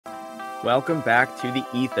Welcome back to The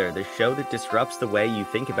Ether, the show that disrupts the way you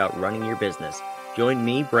think about running your business. Join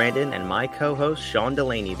me, Brandon, and my co-host, Sean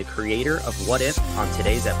Delaney, the creator of What If, on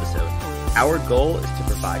today's episode. Our goal is to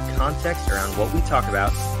provide context around what we talk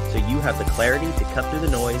about so you have the clarity to cut through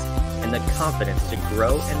the noise and the confidence to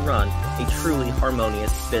grow and run a truly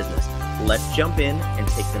harmonious business. Let's jump in and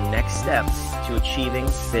take the next step to achieving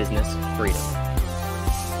business freedom.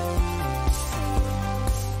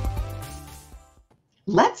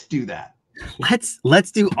 Let's do that.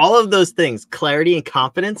 Let's do all of those things. Clarity and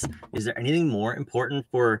confidence. Is there anything more important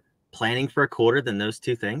for planning for a quarter than those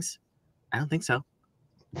two things? I don't think so.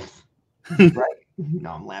 Right.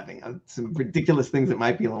 No, I'm laughing. Some ridiculous things that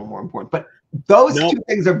might be a little more important, but those two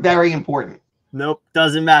things are very important. Nope.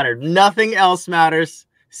 Doesn't matter. Nothing else matters.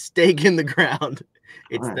 Stake in the ground.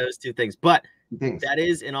 It's those two things. But that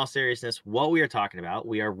is, in all seriousness, what we are talking about.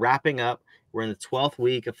 We are wrapping up. We're in the 12th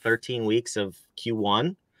week of 13 weeks of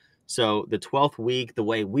Q1. So the 12th week, the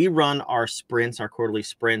way we run our sprints, our quarterly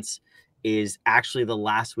sprints, is actually the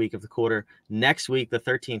last week of the quarter. Next week, the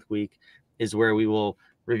 13th week, is where we will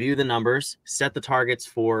review the numbers, set the targets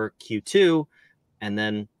for Q2, and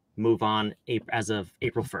then move on as of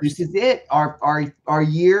April 1st. This is it. Our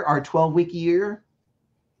year, our 12-week year.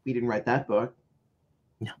 We didn't write that book.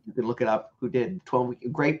 No. You can look it up. Who did?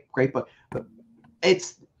 12-week. Great book. But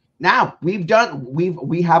it's now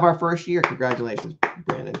we have our first year. Congratulations,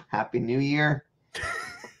 Brandon. Happy New Year.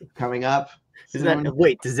 Coming up. Is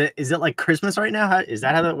it like Christmas right now? Is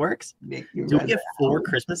that how that works? Do we get 4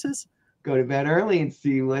 Christmases? Go to bed early and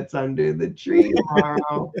see what's under the tree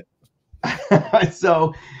tomorrow.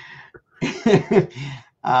 So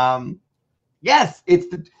yes, it's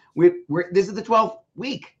this is the 12th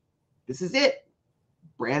week. This is it.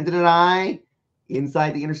 Brandon and I,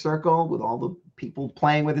 inside the inner circle with all the people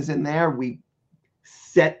playing with us in there, we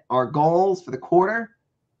set our goals for the quarter,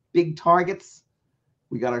 big targets.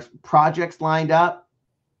 We got our projects lined up,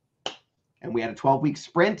 and we had a 12-week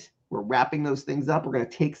sprint. We're wrapping those things up. We're going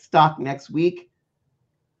to take stock next week,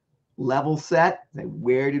 level set.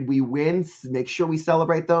 Where did we win? Make sure we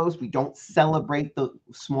celebrate those. We don't celebrate the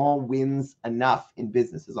small wins enough in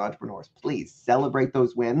business as entrepreneurs. Please celebrate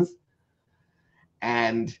those wins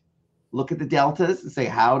and look at the deltas and say,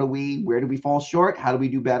 where do we fall short? How do we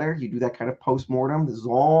do better? You do that kind of post-mortem. This is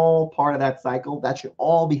all part of that cycle. That should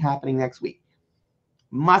all be happening next week.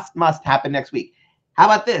 Must happen next week. How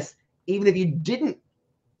about this? Even if you didn't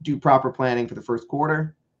do proper planning for the first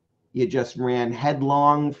quarter, you just ran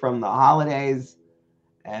headlong from the holidays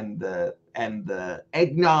and the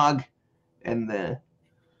eggnog and the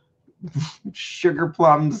sugar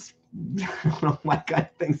plums, I don't know what kind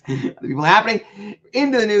of things people happening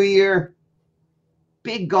into the new year,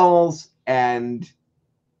 big goals, and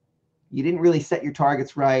you didn't really set your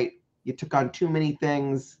targets right. You took on too many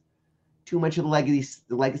things. Too much of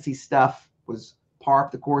the legacy stuff was par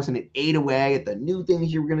of the course, and it ate away at the new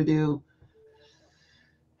things you were going to do.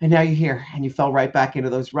 And now you're here, and you fell right back into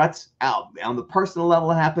those ruts. On the personal level,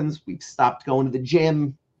 it happens. We've stopped going to the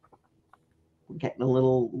gym.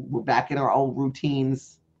 We're back in our old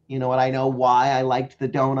routines. You know what? I know why I liked the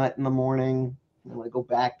donut in the morning. I want to go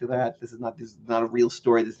back to that. This is not a real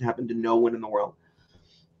story. This happened to no one in the world.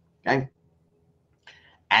 Okay?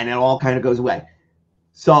 And it all kind of goes away.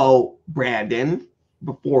 So, Brandon,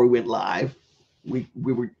 before we went live,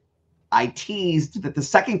 I teased that the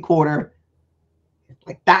second quarter,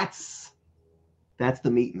 like that's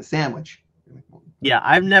the meat in the sandwich. Yeah,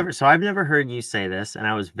 I've never heard you say this, and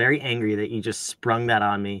I was very angry that you just sprung that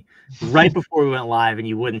on me right before we went live and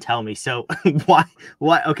you wouldn't tell me. So why?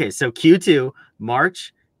 Okay, so Q2,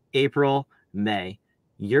 March, April, May.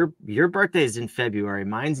 Your birthday is in February,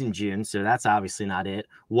 mine's in June, so that's obviously not it.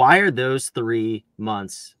 Why are those 3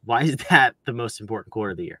 months? Why is that the most important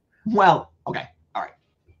quarter of the year? Well, okay, all right.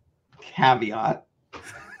 Caveat,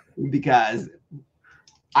 because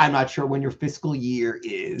I'm not sure when your fiscal year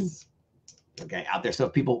is. Okay, out there. So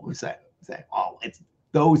if people say, oh, it's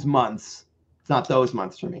those months. It's not those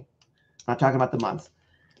months for me. I'm not talking about the months.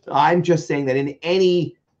 I'm just saying that in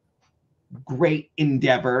any great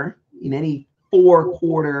endeavor, in any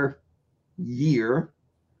 4-quarter year,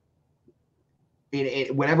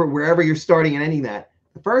 wherever you're starting in any of that,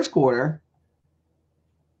 the first quarter,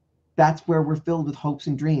 that's where we're filled with hopes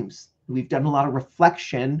and dreams. We've done a lot of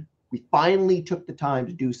reflection. We finally took the time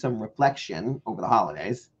to do some reflection over the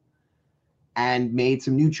holidays and made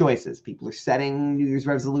some new choices. People are setting New Year's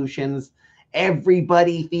resolutions.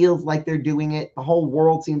 Everybody feels like they're doing it. The whole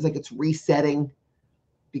world seems like it's resetting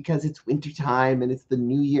because it's wintertime and it's the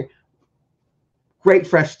new year. Great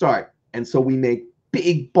fresh start. And so we make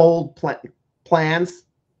big, bold plans.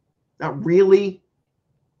 Not really.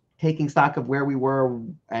 taking stock of where we were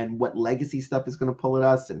and what legacy stuff is going to pull at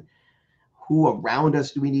us, and who around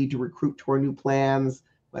us do we need to recruit to our new plans,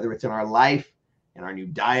 whether it's in our life and our new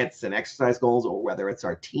diets and exercise goals, or whether it's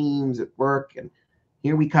our teams at work. And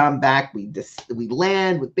here we come back, we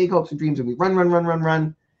land with big hopes and dreams, and we run,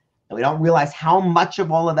 and we don't realize how much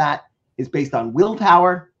of all of that is based on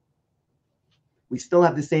willpower. We still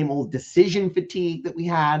have the same old decision fatigue that we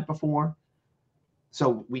had before.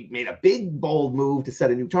 So we made a big, bold move to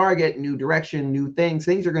set a new target, new direction, new things.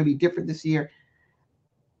 Things are going to be different this year.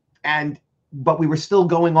 But we were still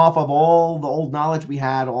going off of all the old knowledge we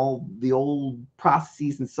had, all the old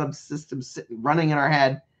processes and subsystems running in our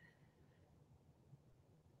head.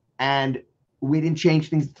 And we didn't change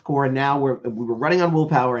things at the core. And now we were running on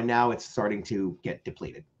willpower, and now it's starting to get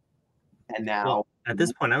depleted. And now at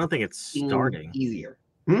this point, I don't think it's starting easier.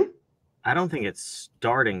 I don't think it's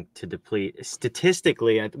starting to deplete.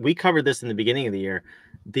 Statistically, we covered this in the beginning of the year.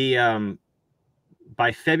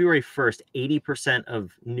 By February 1st, 80%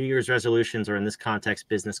 of New Year's resolutions, or in this context,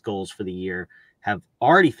 business goals for the year, have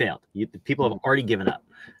already failed. People have already given up.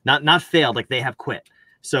 Not failed, like they have quit.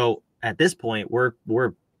 So at this point, we're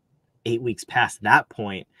 8 weeks past that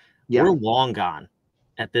point. Yeah. We're long gone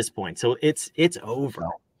at this point. So it's over.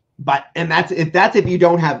 That's if you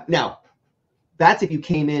don't have now. That's if you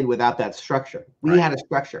came in without that structure. We had a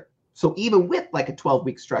structure. So even with like a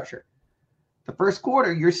 12-week structure, the first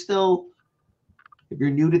quarter, you're still, if you're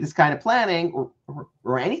new to this kind of planning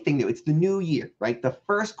or anything new, it's the new year, right? The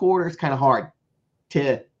first quarter is kind of hard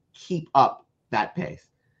to keep up that pace.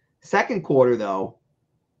 Second quarter, though,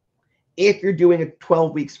 if you're doing a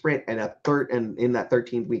 12-week sprint and in that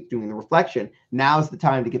 13th week doing the reflection, now's the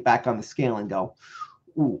time to get back on the scale and go,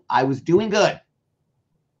 ooh, I was doing good.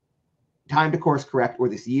 Time to course correct, or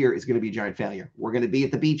this year is going to be a giant failure. We're going to be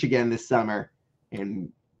at the beach again this summer, and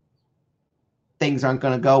things aren't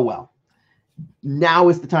going to go well. Now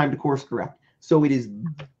is the time to course correct. So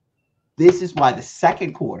this is why the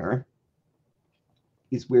second quarter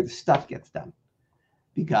is where the stuff gets done,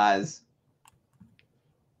 because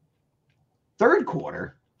third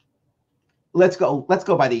quarter, let's go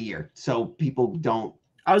by the year so people don't.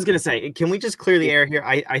 I was going to say, can we just clear the air here?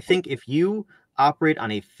 I think if you operate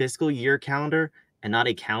on a fiscal year calendar and not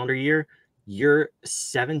a calendar year, you're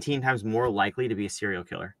 17 times more likely to be a serial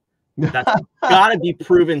killer. That's got to be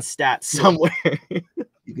proven stats somewhere.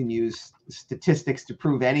 You can use statistics to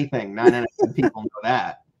prove anything. Not enough people know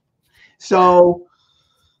that. So,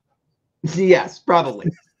 yes, probably.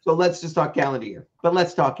 So let's just talk calendar year. But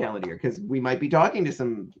let's talk calendar year, because we might be talking to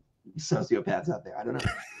some sociopaths out there. I don't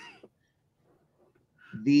know.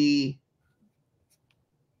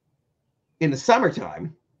 In the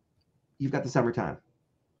summertime, you've got the summertime.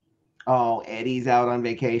 Oh, Eddie's out on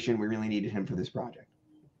vacation. We really needed him for this project.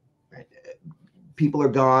 Right? People are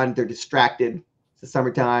gone. They're distracted. It's the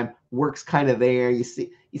summertime. Work's kind of there. You see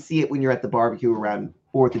it when you're at the barbecue around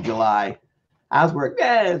 4th of July. How's work?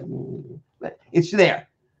 It's there.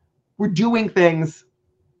 We're doing things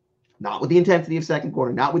not with the intensity of second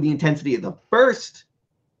quarter, not with the intensity of the first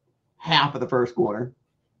half of the first quarter.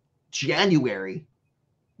 January,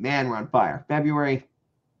 man, we're on fire. February,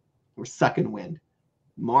 we're sucking wind.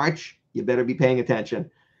 March, you better be paying attention.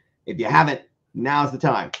 If you haven't, now's the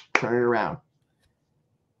time. Turn it around.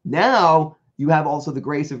 Now you have also the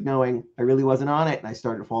grace of knowing I really wasn't on it, and I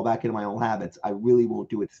started to fall back into my old habits. I really won't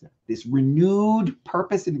do it. This renewed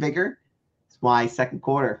purpose and vigor is why second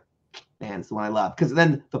quarter, man, it's the one I love. Because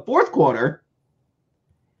then the fourth quarter,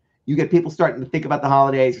 you get people starting to think about the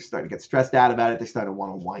holidays. They're starting to get stressed out about it. They're starting to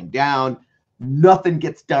want to wind down. Nothing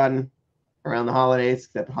gets done around the holidays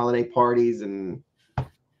except holiday parties and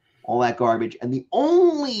all that garbage. And the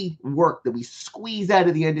only work that we squeeze out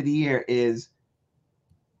of the end of the year is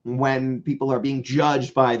when people are being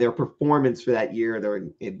judged by their performance for that year. They're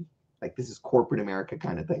in like, this is corporate America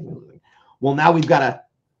kind of thing. Well, now I got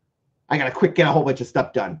to quick get a whole bunch of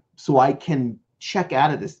stuff done so I can check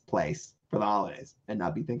out of this place for the holidays and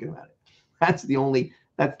not be thinking about it. That's the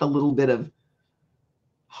little bit of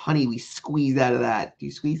honey we squeeze out of that. Do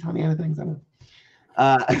you squeeze honey out of things? I don't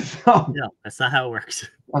know. No, that's not how it works.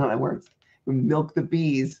 I don't know how it works. We milk the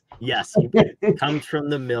bees. Yes, it comes from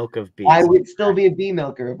the milk of bees. I would still be a bee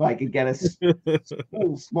milker if I could get a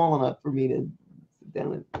spool small enough for me to sit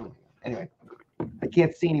down and anyway. I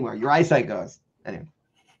can't see anymore. Your eyesight goes. Anyway.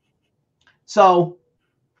 So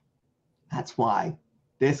that's why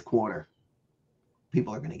this quarter,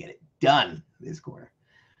 people are going to get it done this quarter.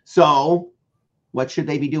 So what should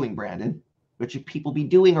they be doing, Brandon? What should people be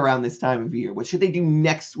doing around this time of year? What should they do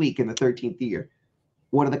next week in the 13th year?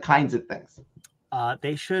 What are the kinds of things?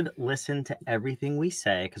 They should listen to everything we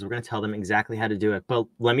say because we're going to tell them exactly how to do it. But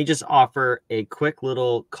let me just offer a quick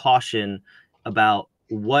little caution about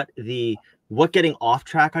what getting off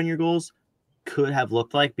track on your goals could have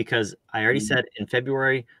looked like, because I already said in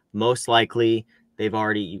February, most likely they've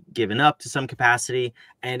already given up to some capacity,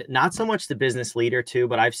 and not so much the business leader too,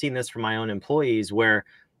 but I've seen this from my own employees where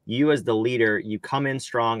you as the leader, you come in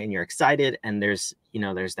strong and you're excited, and there's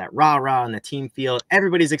that rah-rah in the team field.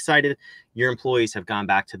 Everybody's excited. Your employees have gone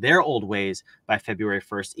back to their old ways by February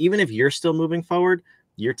 1st. Even if you're still moving forward,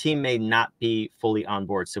 your team may not be fully on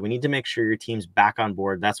board. So we need to make sure your team's back on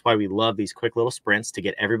board. That's why we love these quick little sprints to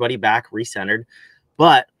get everybody back recentered.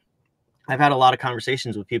 But I've had a lot of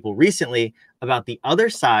conversations with people recently about the other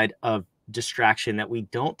side of distraction that we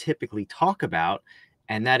don't typically talk about,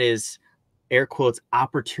 and that is, air quotes,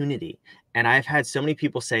 opportunity. And I've had so many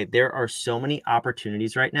people say there are so many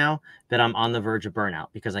opportunities right now that I'm on the verge of burnout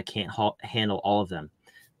because I can't handle all of them.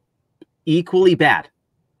 Equally bad,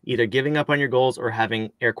 either giving up on your goals or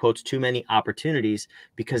having, air quotes, too many opportunities,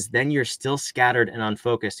 because then you're still scattered and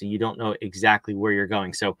unfocused and you don't know exactly where you're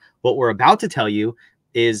going. So what we're about to tell you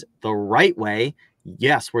is the right way.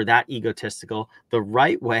 Yes, we're that egotistical. The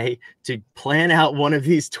right way to plan out one of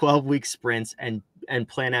these 12-week sprints and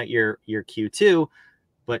plan out your Q2.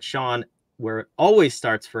 But Sean, where it always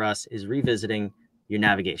starts for us is revisiting your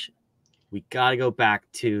navigation. We got to go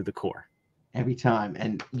back to the core. Every time.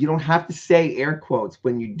 And you don't have to say air quotes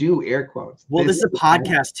when you do air quotes. Well, this is a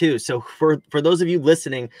podcast too. So for those of you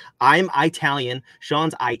listening, I'm Italian.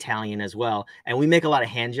 Sean's Italian as well. And we make a lot of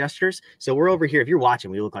hand gestures. So we're over here. If you're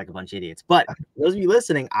watching, we look like a bunch of idiots. But for those of you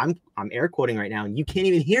listening, I'm air quoting right now and you can't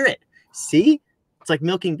even hear it. See? It's like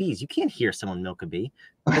milking bees. You can't hear someone milk a bee.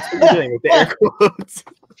 That's what we're doing with the air quotes.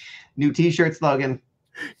 New t-shirt slogan.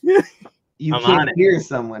 You can't hear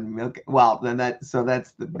someone milk. Well, then begs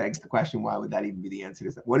the question, why would that even be the answer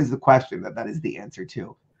to that? What is the question that is the answer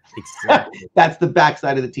to? Exactly. That's the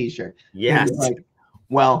backside of the t-shirt. Yes. Like,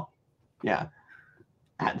 well, yeah.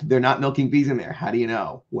 They're not milking bees in there. How do you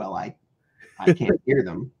know? Well, I can't hear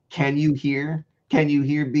them. Can you hear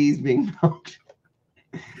bees being milked?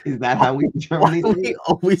 Is that how we determine these things? We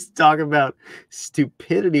always talk about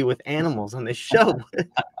stupidity with animals on this show.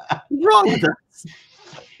 What's wrong with us?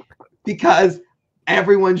 Because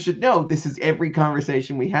everyone should know this is every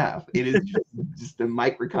conversation we have. It is just a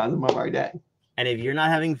microcosm of our day. And if you're not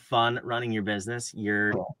having fun running your business,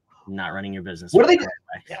 you're not running your business. What are they doing?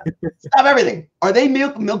 Yeah. Stop everything. Are they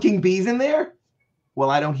milking bees in there? Well,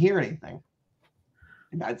 I don't hear anything.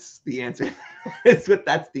 And that's the answer. That's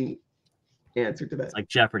the answer to that. It's like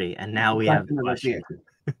Jeopardy. And now we have the question.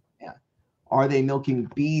 Yeah. Are they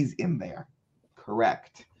milking bees in there?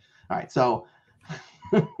 Correct. All right. So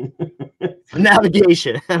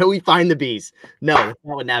navigation. How do we find the bees? No, that's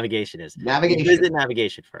not what navigation is. Navigation. Visit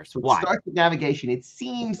navigation first. Why? Start with navigation. It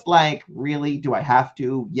seems like, really, do I have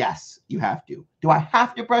to? Yes, you have to. Do I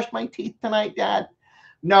have to brush my teeth tonight, Dad?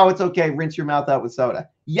 No, it's okay. Rinse your mouth out with soda.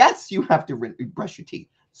 Yes, you have to brush your teeth.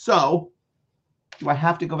 So, do I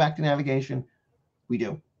have to go back to navigation? We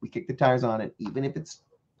do. We kick the tires on it, even if it's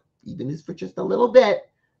for just a little bit.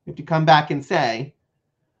 We have to come back and say,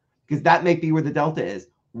 because that may be where the delta is.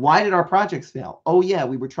 Why did our projects fail? Oh, yeah,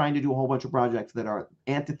 we were trying to do a whole bunch of projects that are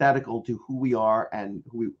antithetical to who we are and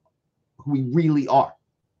who we really are.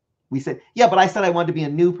 We said, yeah, but I said I wanted to be a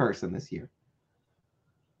new person this year.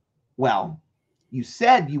 Well, you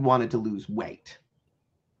said you wanted to lose weight,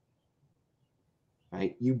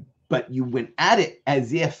 right? But you went at it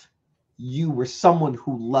as if you were someone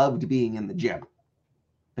who loved being in the gym.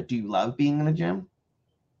 But do you love being in the gym?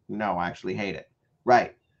 No, I actually hate it.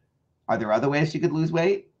 Right. Are there other ways you could lose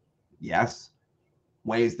weight? Yes.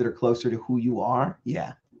 Ways that are closer to who you are?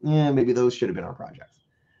 Yeah. Yeah, maybe those should have been our projects.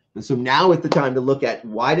 And so now is the time to look at,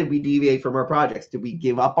 why did we deviate from our projects? Did we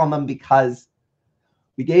give up on them because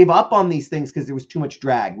we gave up on these things because there was too much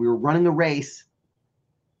drag? We were running a race,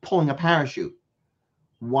 pulling a parachute.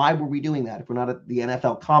 Why were we doing that? If we're not at the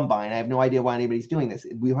NFL Combine, I have no idea why anybody's doing this.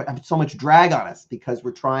 We have so much drag on us because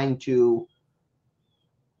we're trying to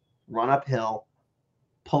run uphill,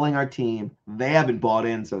 pulling our team. They haven't bought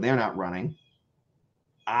in, so they're not running.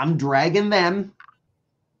 I'm dragging them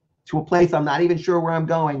to a place I'm not even sure where I'm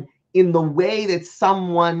going in the way that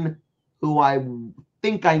someone who I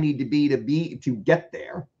think I need to be to get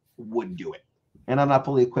there would do it. And I'm not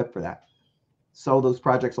fully equipped for that. So those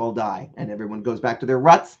projects all die and everyone goes back to their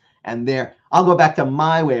ruts, and I'll go back to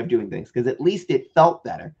my way of doing things because at least it felt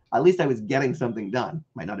better. At least I was getting something done.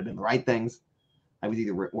 Might not have been the right things. I was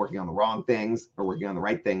either working on the wrong things or working on the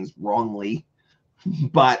right things wrongly.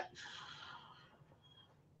 But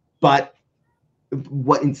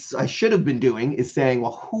I should have been doing is saying,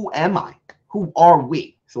 well, who am I? Who are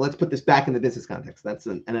we? So let's put this back in the business context. That's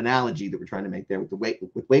an analogy that we're trying to make there with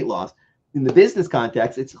weight loss. In the business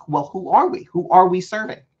context, it's, well, who are we? Who are we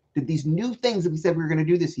serving? Did these new things that we said we were going to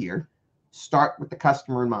do this year start with the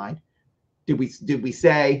customer in mind? Did we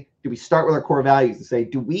start with our core values and say,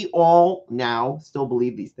 do we all now still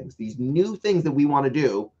believe these things? These new things that we want to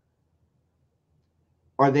do,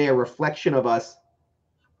 are they a reflection of us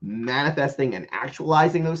manifesting and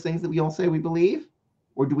actualizing those things that we all say we believe?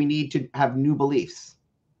 Or do we need to have new beliefs?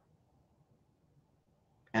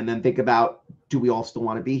 And then think about, do we all still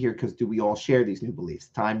want to be here? Because do we all share these new beliefs?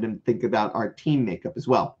 Time to think about our team makeup as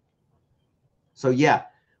well. So yeah,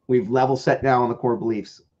 we've level set now on the core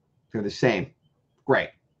beliefs. They're the same. Great.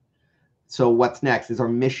 So what's next? Is our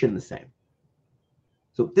mission the same?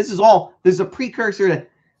 So this is a precursor to,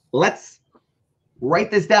 let's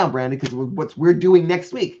write this down, Brandon, because what we're doing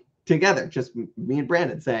next week together, just me and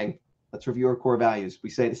Brandon saying, let's review our core values. We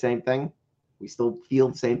say the same thing. We still feel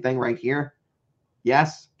the same thing right here.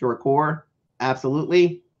 Yes, to our core.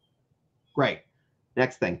 Absolutely. Great.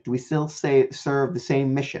 Next thing. Do we still serve the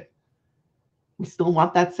same mission? We still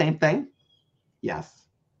want that same thing? Yes.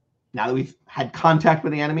 Now that we've had contact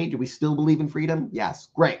with the enemy, do we still believe in freedom? Yes.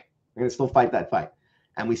 Great. We're going to still fight that fight.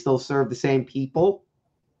 And we still serve the same people,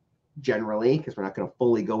 generally, because we're not going to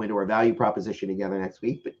fully go into our value proposition together next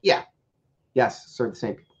week. But yeah, yes, serve the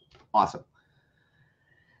same people. Awesome.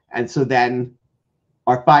 And so then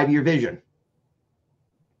our 5-year vision.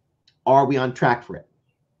 Are we on track for it?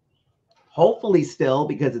 Hopefully still,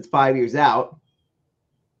 because it's 5 years out.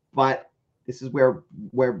 But this is where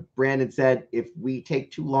Brandon said, if we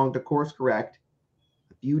take too long to course correct,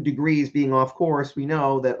 a few degrees being off course, we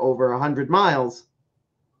know that over 100 miles,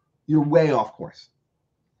 you're way off course.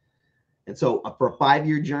 And so for a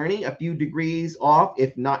 5-year journey, a few degrees off,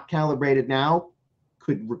 if not calibrated now,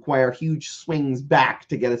 could require huge swings back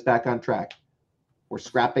to get us back on track. We're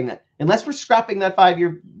scrapping that. Unless we're scrapping that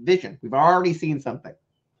 5-year vision, we've already seen something.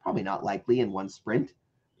 Probably not likely in one sprint.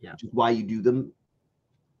 Yeah. Which is why you do them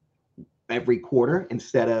every quarter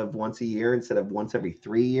instead of once a year, instead of once every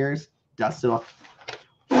 3 years. Dust it off.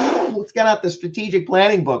 Let's get out the strategic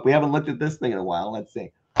planning book. We haven't looked at this thing in a while. Let's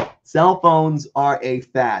see. Cell phones are a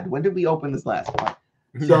fad. When did we open this last one?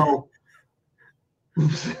 So,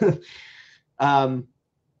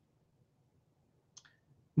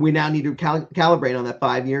 we now need to calibrate on that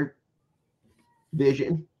 5-year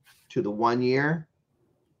vision to the 1 year,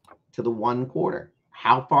 to the 1 quarter.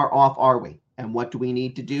 How far off are we? And what do we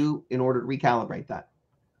need to do in order to recalibrate that?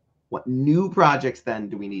 What new projects then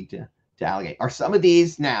do we need to allocate? Are some of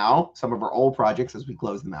these now, some of our old projects as we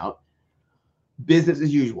close them out, business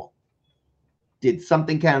as usual? Did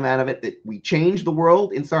something come out of it that we changed the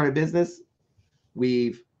world inside our business?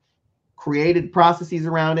 We've created processes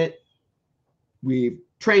around it. We've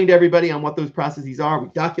trained everybody on what those processes are. We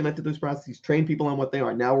documented those processes, trained people on what they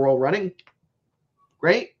are. Now we're all running.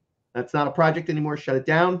 Great. That's not a project anymore. Shut it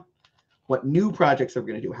down. What new projects are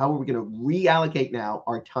we going to do? How are we going to reallocate now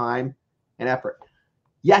our time and effort?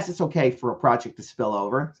 Yes, it's okay for a project to spill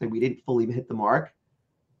over. Say we didn't fully hit the mark,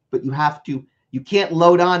 but you can't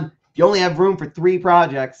load on. If you only have room for 3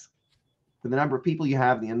 projects, for the number of people you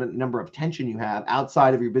have, the number of attention you have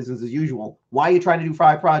outside of your business as usual, why are you trying to do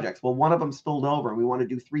 5 projects? Well, one of them spilled over and we want to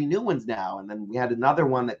do 3 new ones now. And then we had another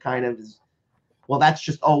one that kind of is, well, that's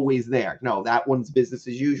just always there. No, that one's business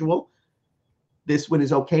as usual. This one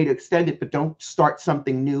is okay to extend it, but don't start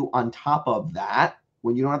something new on top of that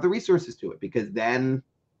when you don't have the resources to it, because then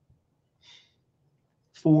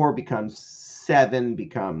 4 becomes 7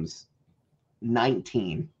 becomes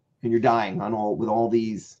 19 and you're dying with all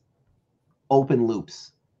these open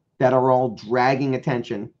loops that are all dragging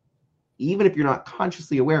attention. Even if you're not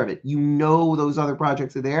consciously aware of it, you know those other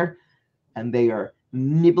projects are there and they are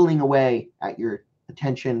nibbling away at your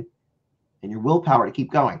attention and your willpower to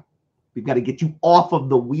keep going. We've got to get you off of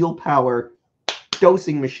the willpower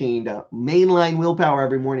dosing machine to mainline willpower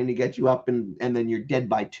every morning to get you up, and then you're dead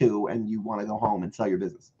by 2 and you want to go home and sell your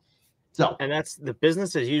business. So, and that's the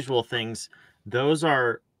business as usual things. Those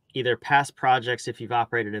are either past projects if you've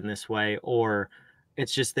operated in this way, or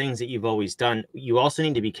it's just things that you've always done. You also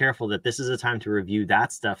need to be careful that this is a time to review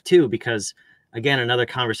that stuff too, because again, another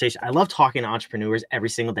conversation. I love talking to entrepreneurs every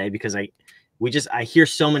single day because I hear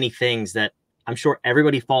so many things that I'm sure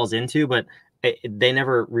everybody falls into, but they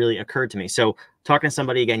never really occurred to me. So talking to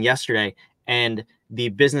somebody again yesterday, and the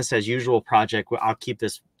business as usual project, I'll keep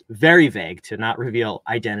this very vague to not reveal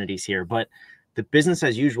identities here, but the business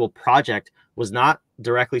as usual project was not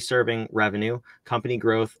directly serving revenue, company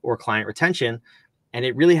growth, or client retention. And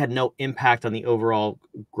it really had no impact on the overall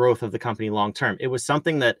growth of the company long term. It was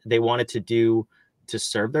something that they wanted to do to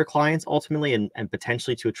serve their clients ultimately, and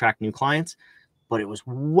potentially to attract new clients. But it was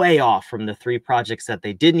way off from the 3 projects that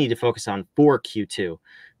they did need to focus on for Q2.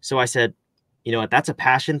 So I said, you know what, that's a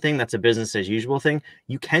passion thing. That's a business as usual thing.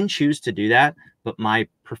 You can choose to do that. But my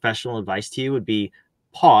professional advice to you would be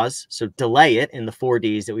pause. So delay it in the 4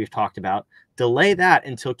 Ds that we've talked about. Delay that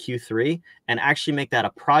until Q3 and actually make that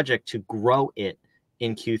a project to grow it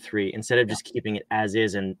in Q3 instead of just keeping it as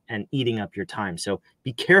is and eating up your time. So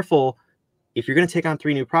be careful. If you're going to take on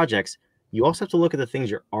 3 new projects, you also have to look at the things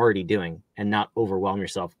you're already doing and not overwhelm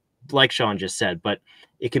yourself, like Sean just said, but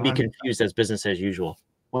it can be confused as business as usual.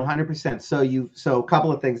 100%. So a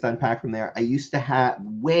couple of things to unpack from there. I used to have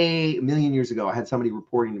a million years ago, I had somebody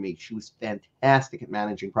reporting to me. She was fantastic at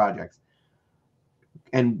managing projects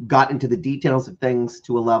and got into the details of things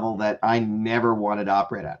to a level that I never wanted to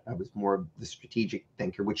operate at. I was more of the strategic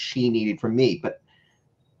thinker, which she needed from me. But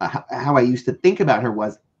how I used to think about her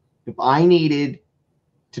was, if I needed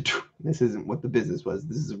to, this isn't what the business was.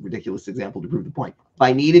 This is a ridiculous example to prove the point. If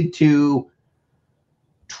I needed to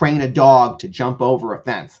train a dog to jump over a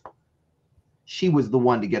fence, she was the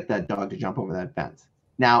one to get that dog to jump over that fence.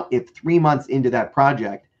 Now, if 3 months into that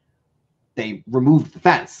project, they removed the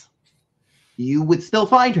fence, you would still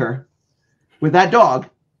find her with that dog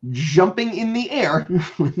jumping in the air.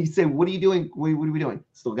 You say, what are you doing? What are we doing?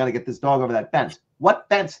 Still got to get this dog over that fence. What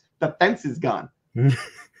fence? The fence is gone.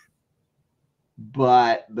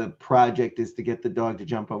 But the project is to get the dog to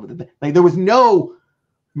jump over the fence. Like, there was no,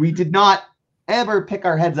 we did not ever pick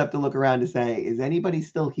our heads up to look around to say, is anybody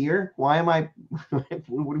still here? Why am I, what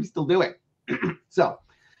are we still doing? So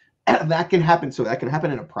that can happen. So that can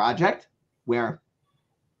happen in a project where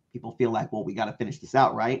people feel like, well, we got to finish this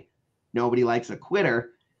out, right? Nobody likes a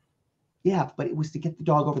quitter. Yeah, but it was to get the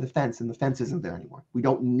dog over the fence, and the fence isn't there anymore. We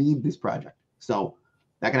don't need this project. So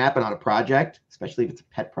that can happen on a project, especially if it's a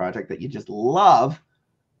pet project that you just love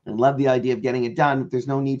and love the idea of getting it done. If there's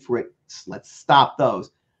no need for it, let's stop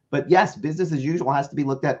those. But yes, business as usual has to be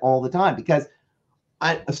looked at all the time, because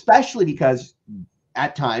especially because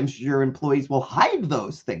at times your employees will hide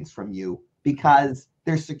those things from you because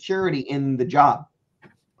there's security in the job.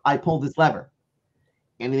 I pulled this lever.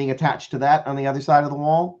 Anything attached to that on the other side of the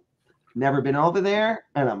wall? Never been over there,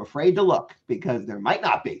 and I'm afraid to look because there might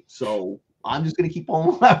not be. So I'm just going to keep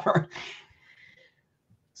pulling the lever.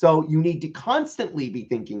 So you need to constantly be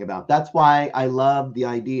thinking about. That's why I love the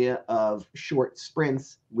idea of short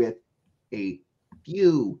sprints with a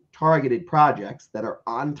few targeted projects that are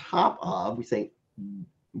on top of, we say,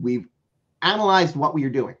 we've analyzed what we are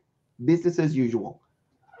doing, business as usual,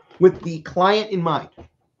 with the client in mind.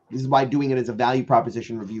 This is why doing it as a value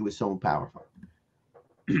proposition review is so powerful.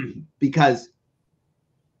 Because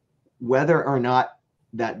whether or not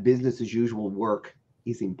that business as usual work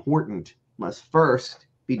is important must first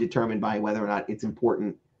be determined by whether or not it's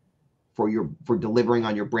important for delivering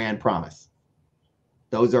on your brand promise.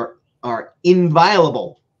 Those are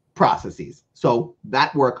inviolable processes. So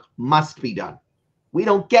that work must be done. We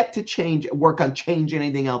don't get to work on changing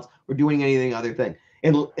anything else or doing anything other thing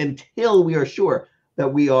until we are sure that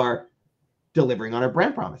we are delivering on our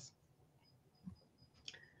brand promise.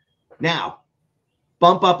 Now,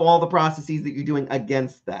 bump up all the processes that you're doing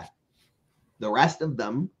against that. The rest of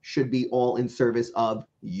them should be all in service of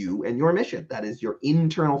you and your mission. That is your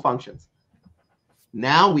internal functions.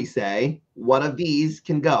 Now we say, what of these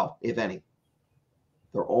can go, if any?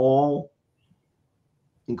 They're all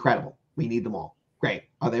incredible. We need them all. Great.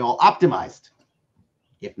 Are they all optimized?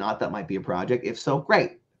 If not, that might be a project. If so,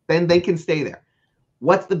 great. Then they can stay there.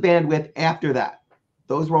 What's the bandwidth after that?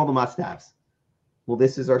 Those were all the must-haves. Well,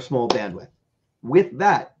 this is our small bandwidth. With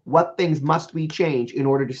that, what things must we change in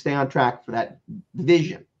order to stay on track for that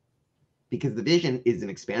vision? Because the vision is an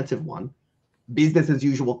expansive one. Business as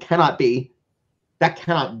usual cannot be. That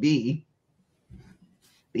cannot be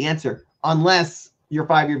the answer unless your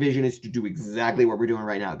 5-year vision is to do exactly what we're doing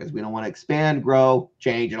right now, because we don't want to expand, grow,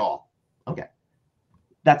 change at all. Okay.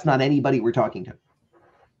 That's not anybody we're talking to.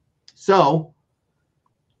 So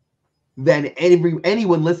then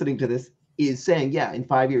anyone listening to this is saying, yeah, in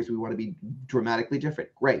 5 years, we want to be dramatically different.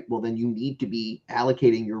 Great. Well, then you need to be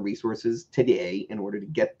allocating your resources today in order to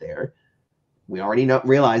get there. We already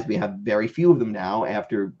realize we have very few of them now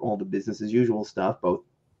after all the business as usual stuff, both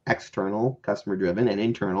external, customer driven, and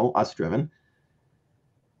internal, us driven.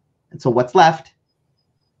 And so what's left?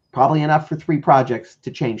 Probably enough for 3 projects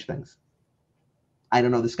to change things. I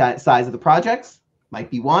don't know the size of the projects. Might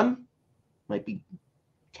be 1, might be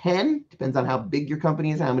 10. Depends on how big your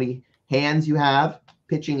company is, how many hands you have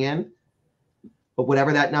pitching in. But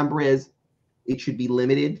whatever that number is It should be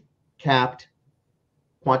limited, capped,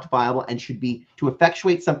 quantifiable, and should be to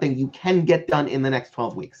effectuate something you can get done in the next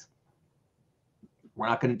 12 weeks. We're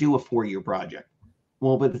not going to do a 4-year project.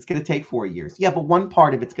 Well, but it's going to take 4 years. Yeah, but one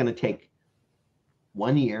part of it's going to take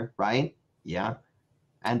 1 year, right? Yeah.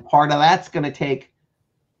 And part of that's going to take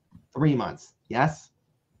 3 months. Yes?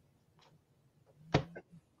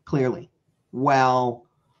 Clearly. Well,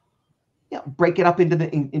 yeah, break it up into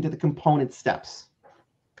the component steps.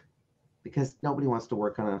 Because nobody wants to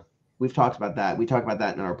work on a, we've talked about that. We talk about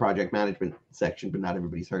that in our project management section, but not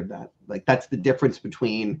everybody's heard that. Like, that's the difference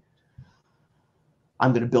between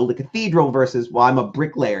I'm going to build a cathedral versus, well, I'm a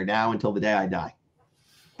bricklayer now until the day I die.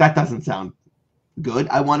 That doesn't sound good.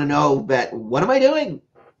 I want to know that, what am I doing?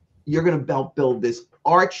 You're going to help build this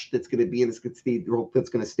arch that's going to be in this cathedral that's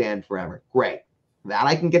going to stand forever. Great. That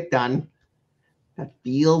I can get done. That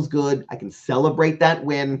feels good. I can celebrate that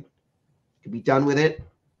win. I can be done with it.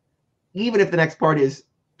 Even if the next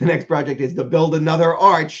project is to build another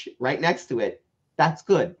arch right next to it. That's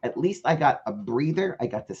good. At least I got a breather. I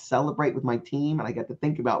got to celebrate with my team, and I got to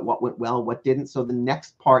think about what went well, what didn't. So the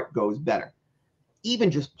next part goes better.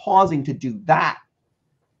 Even just pausing to do that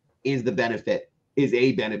is the benefit, is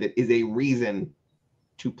a reason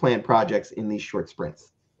to plan projects in these short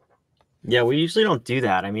sprints. Yeah, we usually don't do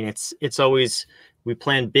that. I mean, it's always, we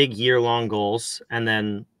plan big year-long goals, and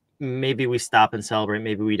then maybe we stop and celebrate,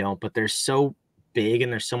 maybe we don't, but they're so big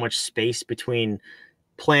and there's so much space between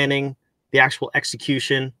planning, the actual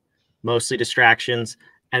execution, mostly distractions,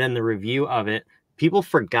 and then the review of it. People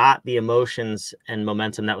forgot the emotions and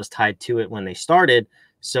momentum that was tied to it when they started.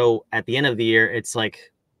 So at the end of the year, it's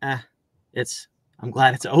like, I'm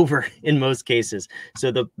glad it's over in most cases.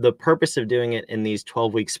 So the purpose of doing it in these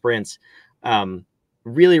 12-week sprints,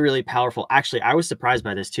 really, really powerful. Actually, I was surprised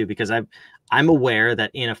by this too, because I'm aware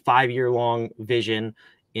that in a 5-year-long vision,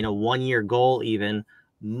 in a 1-year goal even,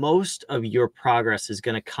 most of your progress is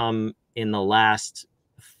going to come in the last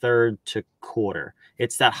third to quarter.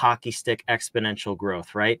 It's that hockey stick exponential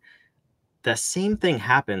growth, right? The same thing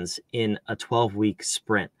happens in a 12-week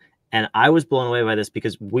sprint. And I was blown away by this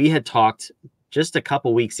because we had talked just a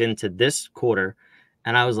couple weeks into this quarter,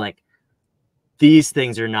 and I was like, these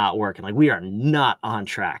things are not working. Like, we are not on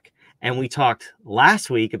track. And we talked last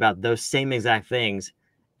week about those same exact things.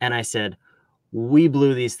 And I said, we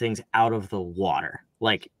blew these things out of the water.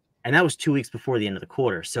 Like, and that was 2 weeks before the end of the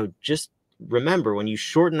quarter. So just remember, when you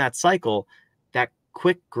shorten that cycle, that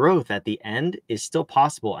quick growth at the end is still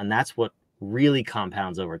possible. And that's what really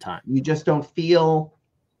compounds over time. You just don't feel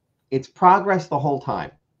it's progress the whole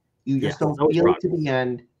time. You just don't feel it to the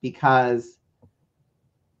end because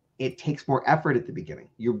it takes more effort at the beginning.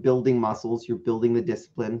 You're building muscles, you're building the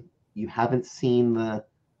discipline. You haven't seen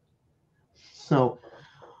so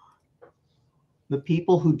the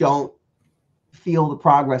people who don't feel the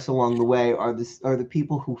progress along the way are the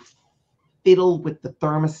people who fiddle with the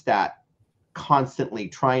thermostat constantly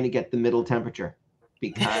trying to get the middle temperature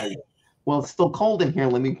because, well, it's still cold in here.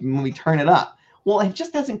 Let me turn it up. Well, it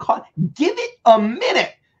just hasn't caught. Give it a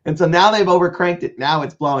minute. And so now they've overcranked it. Now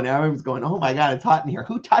it's blowing. Everyone's going, oh my God, it's hot in here.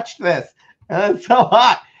 Who touched this? It's so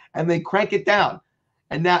hot. And they crank it down.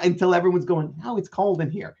 And now until everyone's going, now it's cold in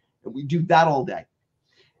here. And we do that all day.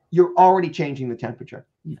 You're already changing the temperature.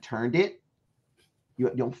 You turned it.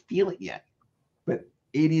 You don't feel it yet, but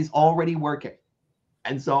it is already working.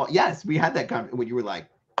 And so, yes, we had that conversation when you were like,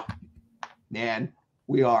 man,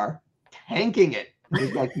 we are tanking it. And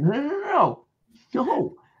it's like, no.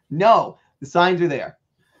 The signs are there.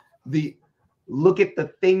 Look at the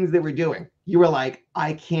things that we're doing. You were like,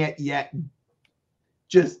 I can't yet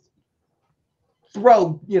just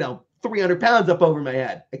throw, 300 pounds up over my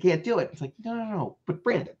head. I can't do it. It's like, no. But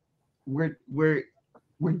Brandon, we're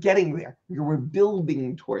getting there. We're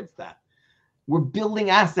building towards that. We're building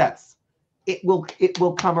assets. It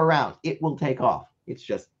will come around. It will take off. It's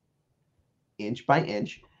just inch by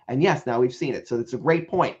inch. And yes, now we've seen it. So it's a great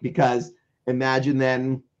point because imagine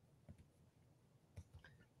then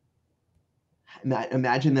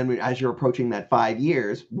as you're approaching that 5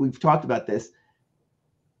 years, we've talked about this,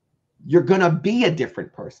 you're going to be a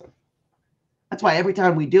different person. That's why every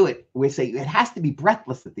time we do it, we say it has to be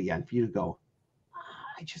breathless at the end for you to go,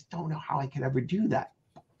 I just don't know how I could ever do that.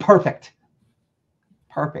 Perfect.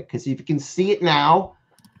 Because if you can see it now,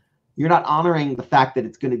 you're not honoring the fact that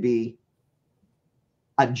it's going to be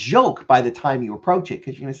a joke by the time you approach it,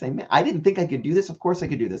 because you're going to say, man, I didn't think I could do this. Of course I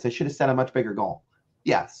could do this. I should have set a much bigger goal.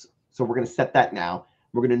 Yes. So we're going to set that now.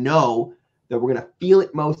 We're going to know that we're going to feel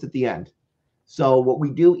it most at the end. So what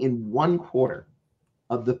we do in 1 quarter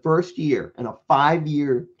of the first year and a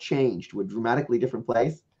 5-year change to a dramatically different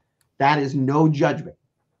place, that is no judgment.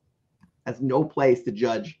 has no place to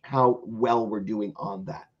judge how well we're doing on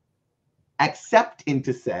that. Except in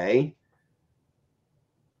to say,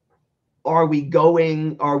 do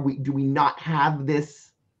we not have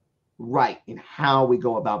this right in how we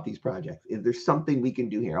go about these projects? Is there something we can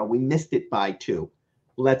do here? Oh, we missed it by 2.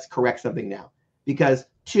 Let's correct something now. Because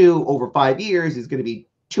 2 over 5 years is going to be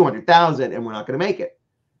 200,000 and we're not going to make it.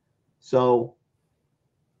 So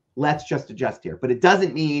let's just adjust here. But it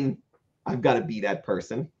doesn't mean I've got to be that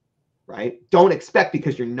person, right? Don't expect,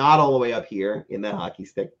 because you're not all the way up here in that hockey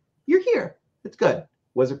stick. You're here. It's good.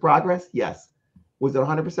 Was it progress? Yes. Was it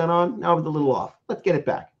 100% on? No, it was a little off. Let's get it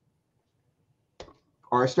back.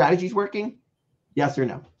 Are our strategies working? Yes or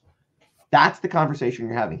no? That's the conversation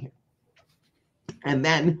you're having here. And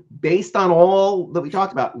then, based on all that we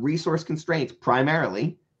talked about, resource constraints,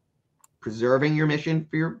 primarily preserving your mission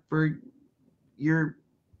for your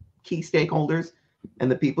key stakeholders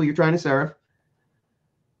and the people you're trying to serve.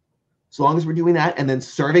 As long as we're doing that, and then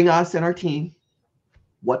serving us and our team,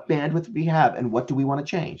 what bandwidth do we have and what do we want to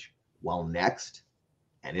change? Well, next,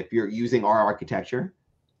 and if you're using our architecture,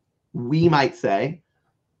 we might say,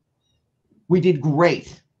 we did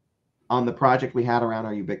great on the project we had around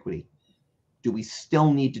our ubiquity. Do we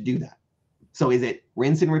still need to do that? So is it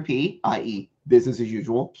rinse and repeat, i.e. business as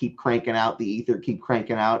usual, keep cranking out the ether, keep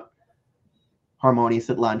cranking out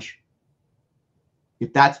harmonious at lunch?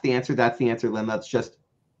 If that's the answer, then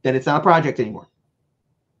then it's not a project anymore.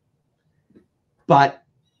 But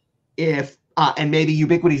if, and maybe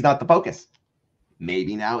ubiquity is not the focus.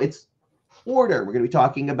 Maybe now it's order. We're going to be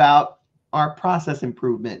talking about our process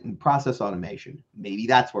improvement and process automation. Maybe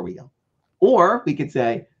that's where we go. Or we could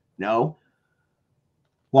say, no,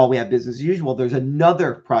 while we have business as usual, there's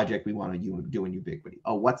another project we want to do in ubiquity.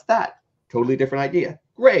 Oh, what's that? Totally different idea.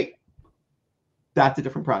 Great. That's a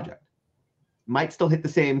different project. Might still hit the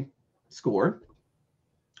same score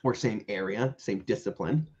or same area, same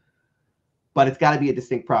discipline, but it's got to be a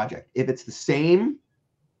distinct project. If it's the same,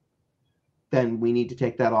 then we need to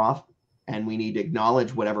take that off, and we need to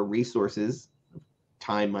acknowledge whatever resources,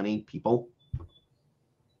 time, money, people,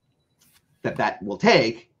 that will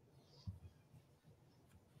take.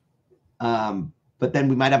 But then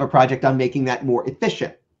we might have a project on making that more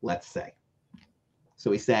efficient, let's say. So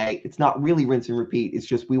we say it's not really rinse and repeat. It's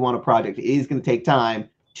just we want a project. It is going to take time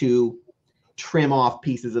to trim off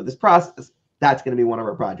pieces of this process. That's going to be one of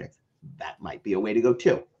our projects. That might be a way to go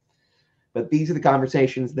too. But these are the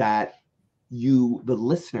conversations that you, the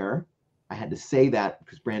listener, I had to say that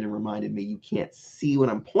because Brandon reminded me you can't see when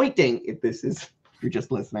I'm pointing if you're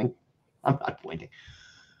just listening. I'm not pointing.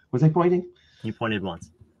 Was I pointing? You pointed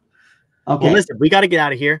once. Okay. Well, listen, we got to get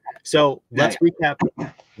out of here. So let's recap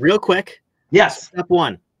real quick. Yes. Step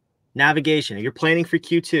 1, navigation. If you're planning for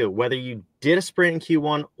Q2, whether you did a sprint in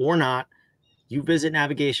Q1 or not, you visit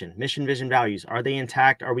navigation, mission, vision, values. Are they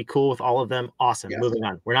intact? Are we cool with all of them? Awesome. Yes. Moving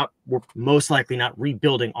on. We're most likely not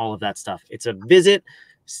rebuilding all of that stuff. It's a visit,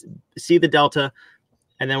 see the delta,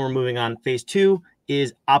 and then we're moving on. Phase 2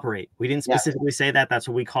 is operate. We didn't specifically say that. That's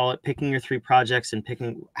what we call it. Picking your 3 projects and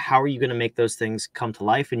picking how are you going to make those things come to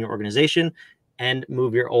life in your organization, and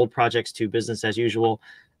move your old projects to business as usual.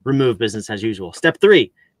 Remove business as usual. Step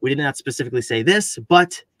 3, we did not specifically say this,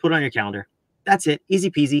 but put it on your calendar. That's it. Easy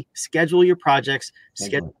peasy. Schedule your projects.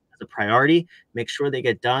 Schedule as a priority. Make sure they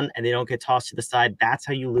get done and they don't get tossed to the side. That's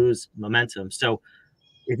how you lose momentum. So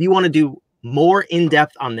if you want to do more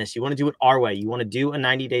in-depth on this, you want to do it our way, you want to do a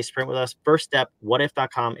 90-day sprint with us, first step,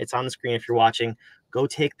 whatif.com. It's on the screen if you're watching. Go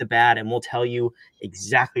take the bad and we'll tell you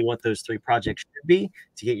exactly what those 3 projects should be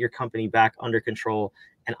to get your company back under control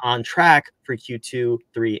and on track for Q2,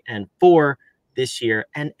 3, and 4 this year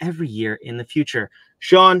and every year in the future.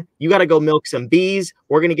 Sean, you got to go milk some bees.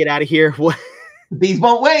 We're going to get out of here. Bees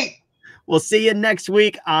won't wait. We'll see you next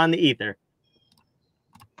week on the Ether.